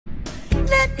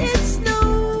Let it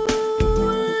snow,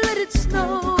 let it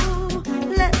snow,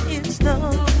 let it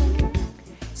snow.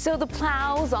 So the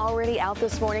plows already out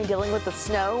this morning dealing with the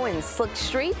snow and slick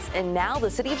streets, and now the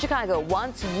city of Chicago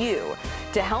wants you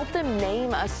to help them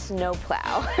name a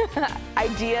snowplow.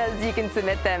 Ideas, you can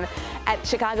submit them at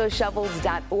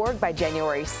chicagoshovels.org by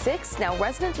January 6th. Now,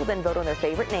 residents will then vote on their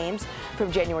favorite names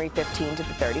from January 15th to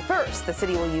the 31st. The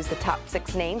city will use the top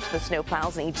 6 names for the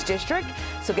snowplows in each district,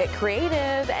 so get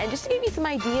creative. And just to give you some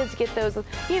ideas to get those,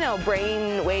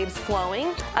 brain waves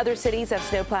flowing, other cities have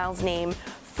snowplows named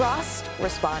Frost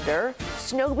Responder,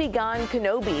 Snow Be Gone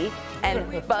Kenobi,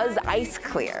 and Buzz Ice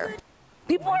Clear.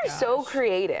 People are so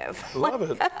creative. Love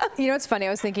it. It's funny. I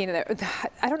was thinking that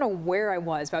I don't know where I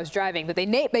was, but I was driving. But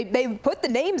they put the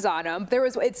names on them.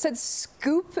 It said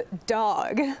Scoop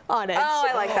Dog on it. Oh,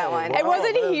 I like that one. It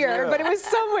wasn't here, but it was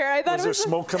somewhere. I thought was there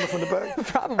smoke coming from the back?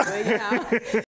 Probably, yeah.